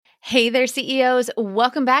Hey there, CEOs.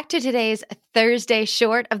 Welcome back to today's Thursday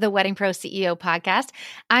short of the Wedding Pro CEO podcast.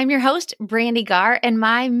 I'm your host, Brandy Gar, and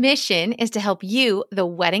my mission is to help you, the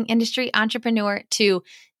wedding industry entrepreneur, to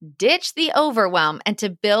ditch the overwhelm and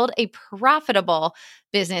to build a profitable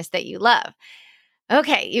business that you love.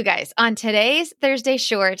 Okay, you guys, on today's Thursday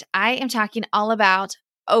short, I am talking all about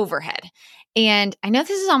overhead. And I know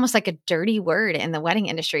this is almost like a dirty word in the wedding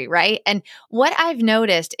industry, right? And what I've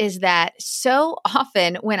noticed is that so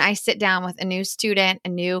often when I sit down with a new student, a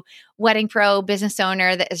new wedding pro business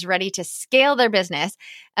owner that is ready to scale their business,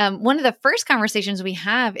 one of the first conversations we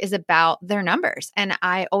have is about their numbers. And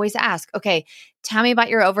I always ask, okay, tell me about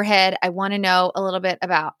your overhead. I want to know a little bit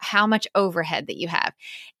about how much overhead that you have.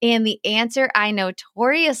 And the answer I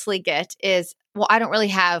notoriously get is, well, I don't really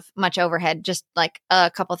have much overhead, just like a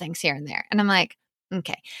couple things here and there. And I'm like,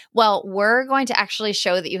 okay, well, we're going to actually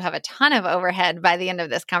show that you have a ton of overhead by the end of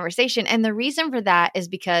this conversation. And the reason for that is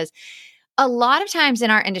because a lot of times in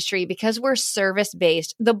our industry, because we're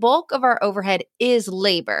service-based, the bulk of our overhead is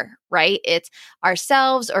labor, right? It's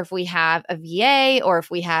ourselves, or if we have a VA, or if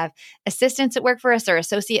we have assistants that work for us or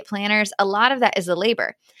associate planners, a lot of that is the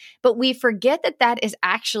labor. But we forget that that is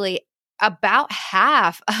actually about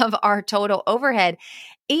half of our total overhead.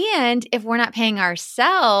 And if we're not paying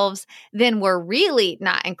ourselves, then we're really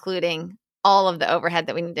not including all of the overhead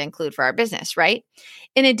that we need to include for our business, right?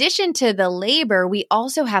 In addition to the labor, we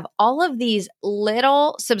also have all of these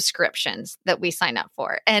little subscriptions that we sign up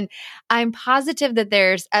for. And I'm positive that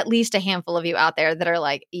there's at least a handful of you out there that are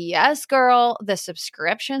like, yes, girl, the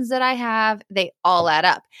subscriptions that I have, they all add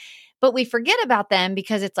up. But we forget about them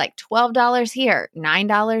because it's like $12 here,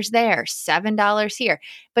 $9 there, $7 here.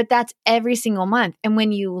 But that's every single month. And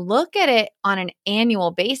when you look at it on an annual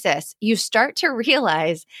basis, you start to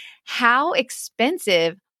realize how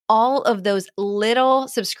expensive all of those little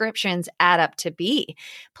subscriptions add up to be.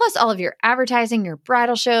 Plus all of your advertising, your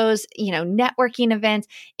bridal shows, networking events,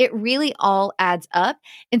 it really all adds up.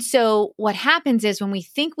 And so what happens is when we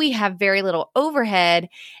think we have very little overhead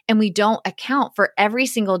and we don't account for every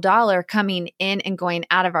single dollar coming in and going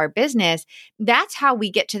out of our business, that's how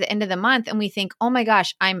we get to the end of the month and we think, oh my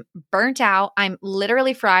gosh, I'm burnt out. I'm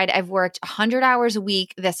literally fried. I've worked 100 hours a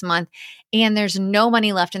week this month and there's no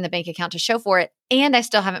money left in the bank account to show for it. And I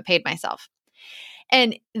still haven't paid myself.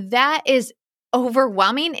 And that is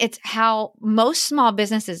overwhelming. It's how most small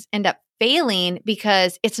businesses end up failing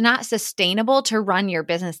because it's not sustainable to run your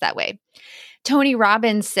business that way. Tony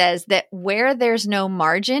Robbins says that where there's no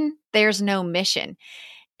margin, there's no mission.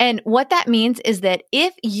 And what that means is that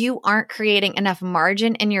if you aren't creating enough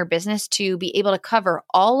margin in your business to be able to cover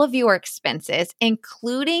all of your expenses,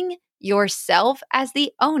 including yourself as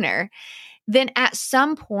the owner, then at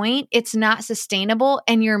some point it's not sustainable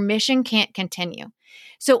and your mission can't continue.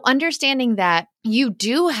 So understanding that you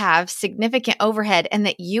do have significant overhead and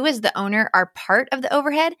that you as the owner are part of the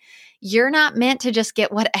overhead, you're not meant to just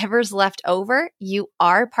get whatever's left over. You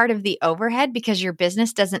are part of the overhead because your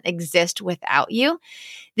business doesn't exist without you.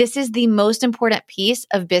 This is the most important piece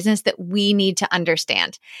of business that we need to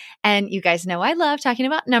understand. And you guys know I love talking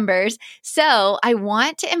about numbers. So I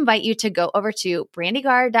want to invite you to go over to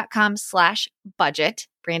brandygar.com/budget.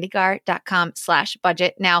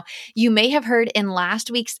 brandygar.com/budget. Now, you may have heard in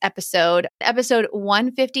last week's episode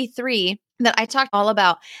 153, that I talked all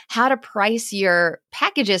about how to price your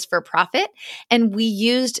packages for profit. And we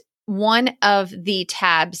used one of the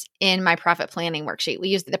tabs in my profit planning worksheet. We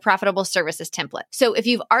used the profitable services template. So if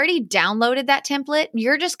you've already downloaded that template,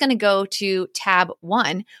 you're just going to go to tab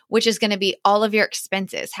 1, which is going to be all of your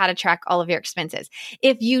expenses, how to track all of your expenses.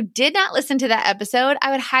 If you did not listen to that episode,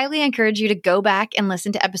 I would highly encourage you to go back and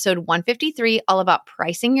listen to episode 153, all about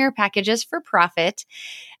pricing your packages for profit.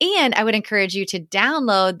 And I would encourage you to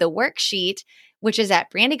download the worksheet, which is at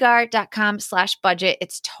brandygar.com/budget.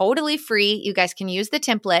 It's totally free. You guys can use the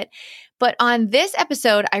template. But on this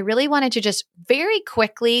episode, I really wanted to just very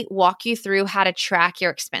quickly walk you through how to track your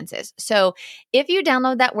expenses. So if you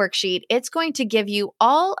download that worksheet, it's going to give you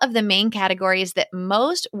all of the main categories that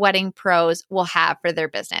most wedding pros will have for their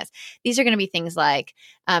business. These are going to be things like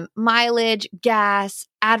mileage, gas,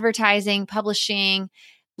 advertising, publishing,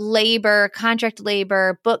 labor, contract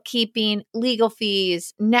labor, bookkeeping, legal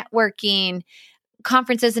fees, networking,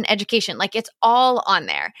 conferences and education. Like it's all on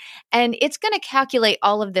there. And it's going to calculate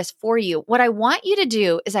all of this for you. What I want you to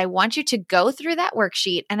do is I want you to go through that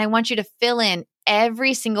worksheet and I want you to fill in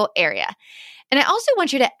every single area. And I also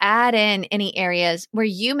want you to add in any areas where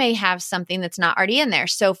you may have something that's not already in there.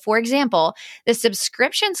 So for example, the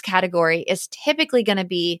subscriptions category is typically going to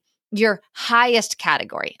be your highest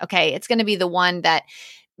category. Okay. It's going to be the one that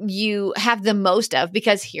you have the most of,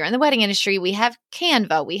 because here in the wedding industry, we have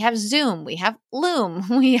Canva, we have Zoom, we have Loom,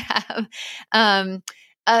 we have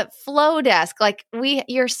Flowdesk, like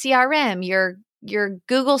your CRM, your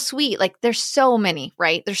Google Suite, like there's so many,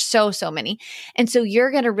 right? There's so many. And so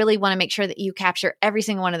you're going to really want to make sure that you capture every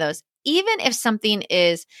single one of those. Even if something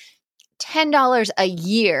is $10 a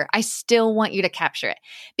year, I still want you to capture it,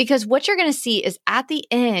 because what you're going to see is at the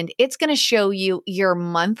end, it's going to show you your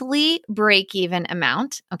monthly break-even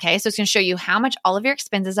amount. Okay. So it's going to show you how much all of your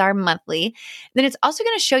expenses are monthly. Then it's also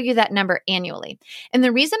going to show you that number annually. And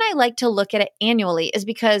the reason I like to look at it annually is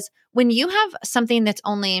because when you have something that's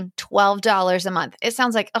only $12 a month, it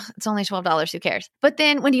sounds like, oh, it's only $12. Who cares? But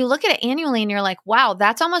then when you look at it annually and you're like, wow,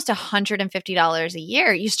 that's almost $150 a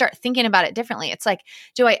year, you start thinking about it differently. It's like,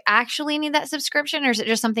 do I actually need that subscription, or is it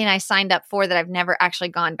just something I signed up for that I've never actually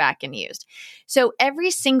gone back and used? So every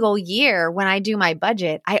single year when I do my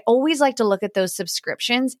budget, I always like to look at those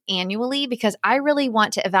subscriptions annually, because I really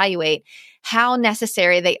want to evaluate how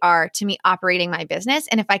necessary they are to me operating my business,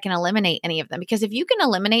 and if I can eliminate any of them. Because if you can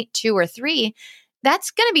eliminate 2 or 3, that's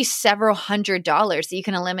going to be several $100s that you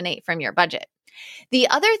can eliminate from your budget. The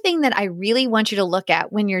other thing that I really want you to look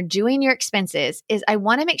at when you're doing your expenses is I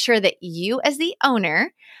want to make sure that you as the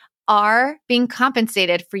owner are being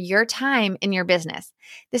compensated for your time in your business.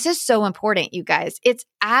 This is so important, you guys. It's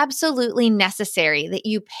absolutely necessary that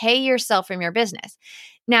you pay yourself from your business.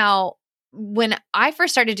 Now, when I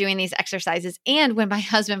first started doing these exercises, and when my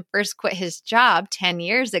husband first quit his job 10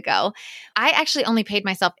 years ago, I actually only paid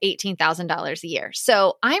myself $18,000 a year.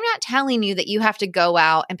 So I'm not telling you that you have to go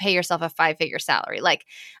out and pay yourself a 5-figure salary. Like,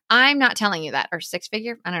 I'm not telling you that, or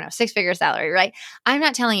 6-figure, I don't know, 6-figure salary, right? I'm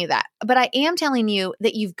not telling you that, but I am telling you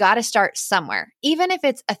that you've got to start somewhere. Even if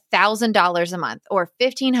it's $1,000 a month or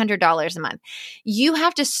 $1,500 a month, you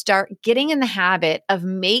have to start getting in the habit of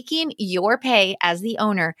making your pay as the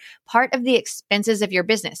owner part of the expenses of your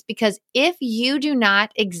business. Because if you do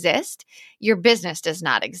not exist, your business does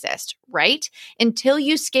not exist, right? Until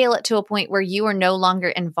you scale it to a point where you are no longer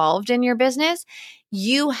involved in your business,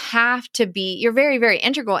 you're very, very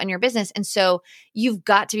integral in your business. And so you've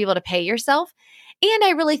got to be able to pay yourself. And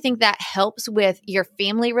I really think that helps with your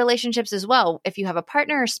family relationships as well. If you have a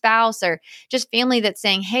partner or spouse or just family that's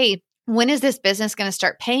saying, hey, when is this business going to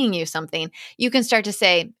start paying you something? You can start to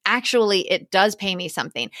say, actually, it does pay me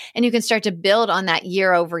something. And you can start to build on that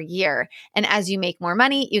year over year. And as you make more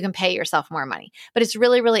money, you can pay yourself more money. But it's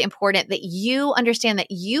really, really important that you understand that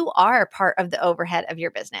you are part of the overhead of your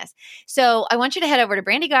business. So I want you to head over to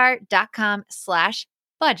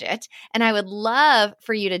brandygar.com/budget. And I would love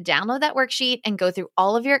for you to download that worksheet and go through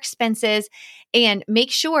all of your expenses and make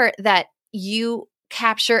sure that you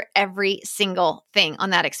capture every single thing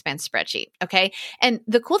on that expense spreadsheet. Okay. And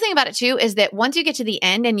the cool thing about it too is that once you get to the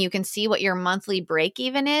end and you can see what your monthly break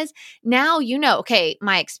even is, now you know, okay,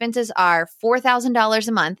 my expenses are $4,000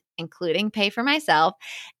 a month, including pay for myself.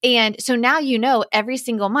 And so now you know every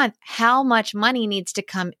single month how much money needs to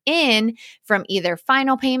come in from either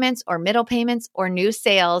final payments or middle payments or new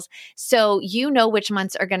sales. So you know which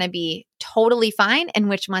months are going to be totally fine and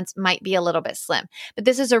which months might be a little bit slim. But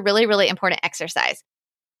this is a really, really important exercise.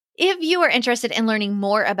 If you are interested in learning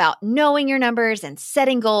more about knowing your numbers and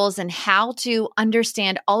setting goals and how to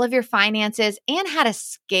understand all of your finances and how to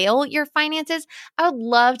scale your finances, I would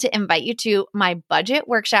love to invite you to my budget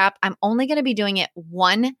workshop. I'm only going to be doing it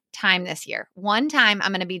one time this year. One time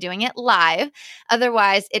I'm going to be doing it live.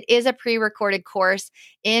 Otherwise, it is a pre-recorded course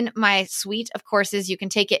in my suite of courses. You can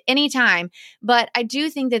take it anytime, but I do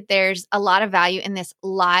think that there's a lot of value in this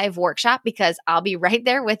live workshop because I'll be right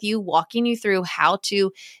there with you, walking you through how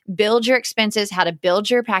to build your expenses, how to build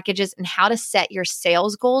your packages, and how to set your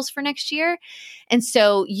sales goals for next year. And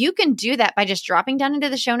so you can do that by just dropping down into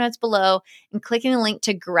the show notes below and clicking the link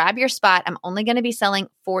to grab your spot. I'm only going to be selling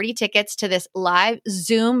 40 tickets to this live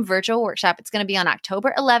Zoom virtual workshop. It's going to be on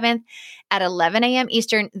October 11th at 11 a.m.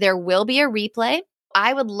 Eastern. There will be a replay.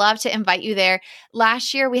 I would love to invite you there.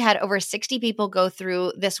 Last year, we had over 60 people go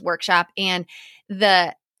through this workshop, and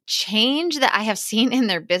the change that I have seen in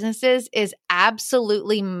their businesses is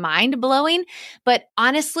absolutely mind-blowing. But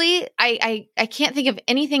honestly, I can't think of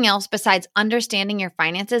anything else besides understanding your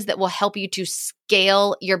finances that will help you to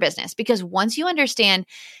scale your business. Because once you understand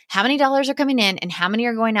how many dollars are coming in and how many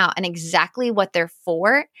are going out and exactly what they're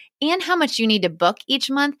for and how much you need to book each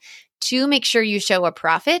month to make sure you show a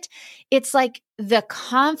profit, it's like the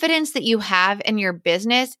confidence that you have in your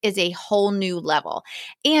business is a whole new level.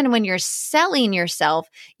 And when you're selling yourself,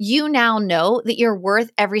 you now know that you're worth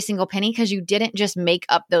every single penny because you didn't just make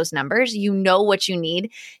up those numbers. You know what you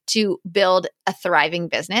need to build a thriving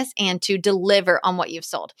business and to deliver on what you've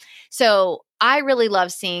sold. So I really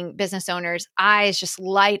love seeing business owners' eyes just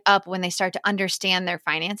light up when they start to understand their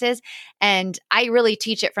finances. And I really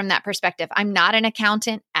teach it from that perspective. I'm not an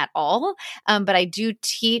accountant at all, but I do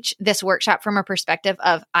teach this workshop from a perspective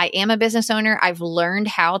of I am a business owner. I've learned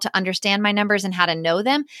how to understand my numbers and how to know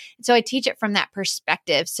them. So I teach it from that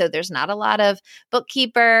perspective. So there's not a lot of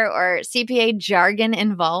bookkeeper or CPA jargon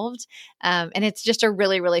involved. And it's just a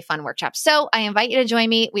really, really fun workshop. So I invite you to join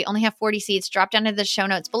me. We only have 40 seats. Drop down to the show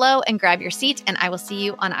notes below and grab your seat. And I will see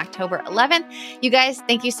you on October 11th. You guys,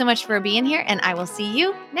 thank you so much for being here. And I will see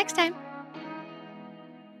you next time.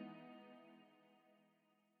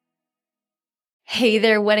 Hey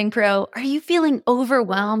there, Wedding Pro. Are you feeling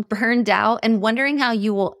overwhelmed, burned out, and wondering how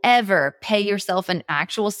you will ever pay yourself an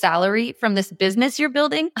actual salary from this business you're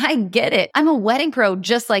building? I get it. I'm a wedding pro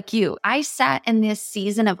just like you. I sat in this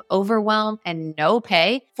season of overwhelm and no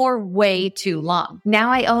pay for way too long.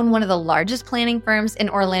 Now I own one of the largest planning firms in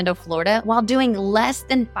Orlando, Florida, while doing less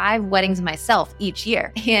than 5 weddings myself each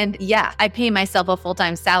year. And yeah, I pay myself a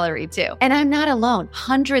full-time salary too. And I'm not alone.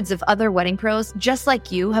 Hundreds of other wedding pros just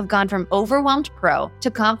like you have gone from overwhelmed pro to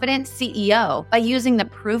confident CEO by using the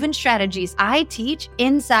proven strategies I teach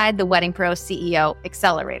inside the Wedding Pro CEO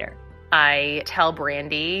Accelerator. I tell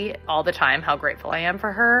Brandy all the time how grateful I am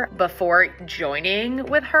for her. Before joining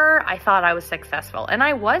with her, I thought I was successful, and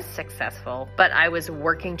I was successful, but I was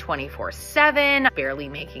working 24/7, barely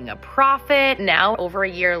making a profit. Now, over a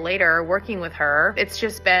year later, working with her, it's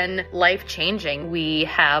just been life-changing. We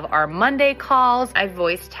have our Monday calls. I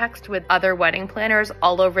voice text with other wedding planners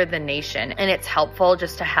all over the nation, and it's helpful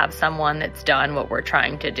just to have someone that's done what we're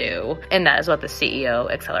trying to do. And that is what the CEO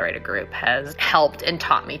Accelerator Group has helped and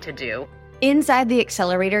taught me to do. Inside the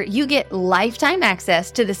Accelerator, you get lifetime access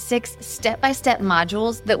to the 6 step-by-step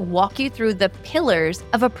modules that walk you through the pillars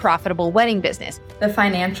of a profitable wedding business. The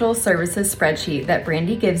financial services spreadsheet that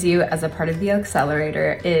Brandy gives you as a part of the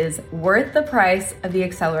Accelerator is worth the price of the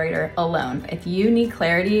Accelerator alone. If you need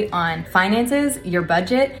clarity on finances, your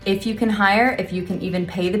budget, if you can hire, if you can even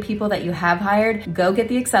pay the people that you have hired, go get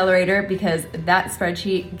the Accelerator, because that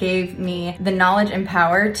spreadsheet gave me the knowledge and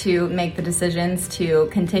power to make the decisions to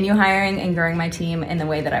continue hiring and growing my team in the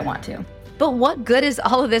way that I want to. But what good is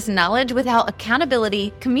all of this knowledge without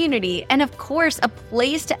accountability, community, and of course, a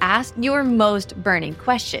place to ask your most burning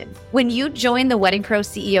question? When you join the Wedding Pro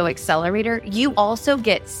CEO Accelerator, you also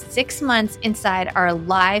get 6 months inside our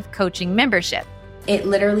live coaching membership. It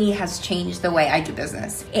literally has changed the way I do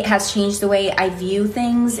business. It has changed the way I view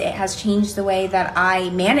things. It has changed the way that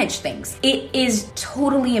I manage things. It is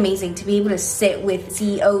totally amazing to be able to sit with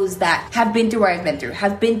CEOs that have been through what I've been through,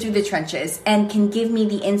 have been through the trenches, and can give me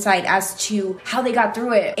the insight as to how they got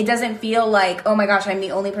through it. It doesn't feel like, oh my gosh, I'm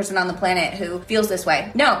the only person on the planet who feels this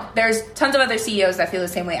way. No, there's tons of other CEOs that feel the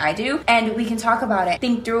same way I do, and we can talk about it,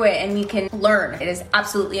 think through it, and we can learn. It is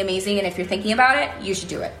absolutely amazing, and if you're thinking about it, you should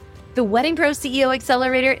do it. The Wedding Pro CEO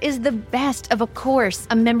Accelerator is the best of a course,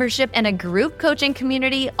 a membership, and a group coaching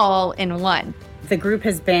community all in one. The group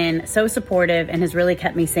has been so supportive and has really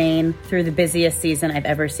kept me sane through the busiest season I've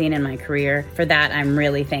ever seen in my career. For that, I'm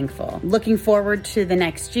really thankful. Looking forward to the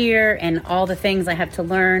next year and all the things I have to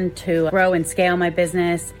learn to grow and scale my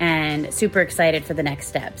business, and super excited for the next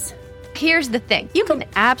steps. Here's the thing. You can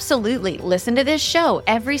absolutely listen to this show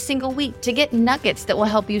every single week to get nuggets that will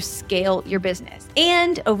help you scale your business.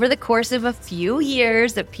 And over the course of a few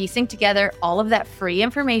years of piecing together all of that free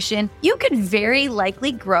information, you could very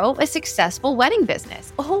likely grow a successful wedding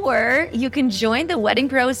business. Or you can join the Wedding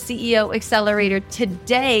Pro CEO Accelerator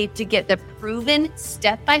today to get the proven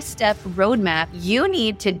step-by-step roadmap you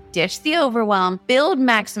need to ditch the overwhelm, build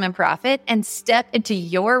maximum profit, and step into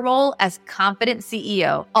your role as confident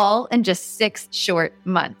CEO, all in just 6 short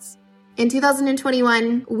months. In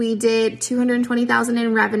 2021, we did $220,000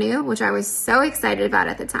 in revenue, which I was so excited about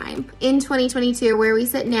at the time. In 2022, where we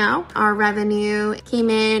sit now, our revenue came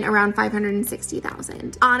in around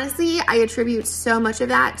 $560,000. Honestly, I attribute so much of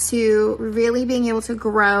that to really being able to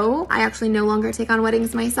grow. I actually no longer take on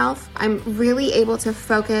weddings myself. I'm really able to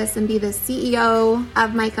focus and be the CEO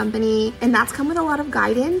of my company, and that's come with a lot of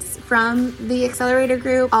guidance from the Accelerator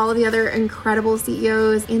Group, all of the other incredible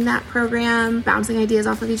CEOs in that program, bouncing ideas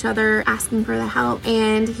off of each other, asking for the help,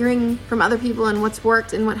 and hearing from other people and what's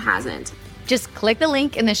worked and what hasn't. Just click the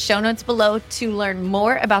link in the show notes below to learn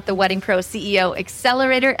more about the Wedding Pro CEO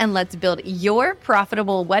Accelerator, and let's build your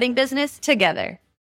profitable wedding business together.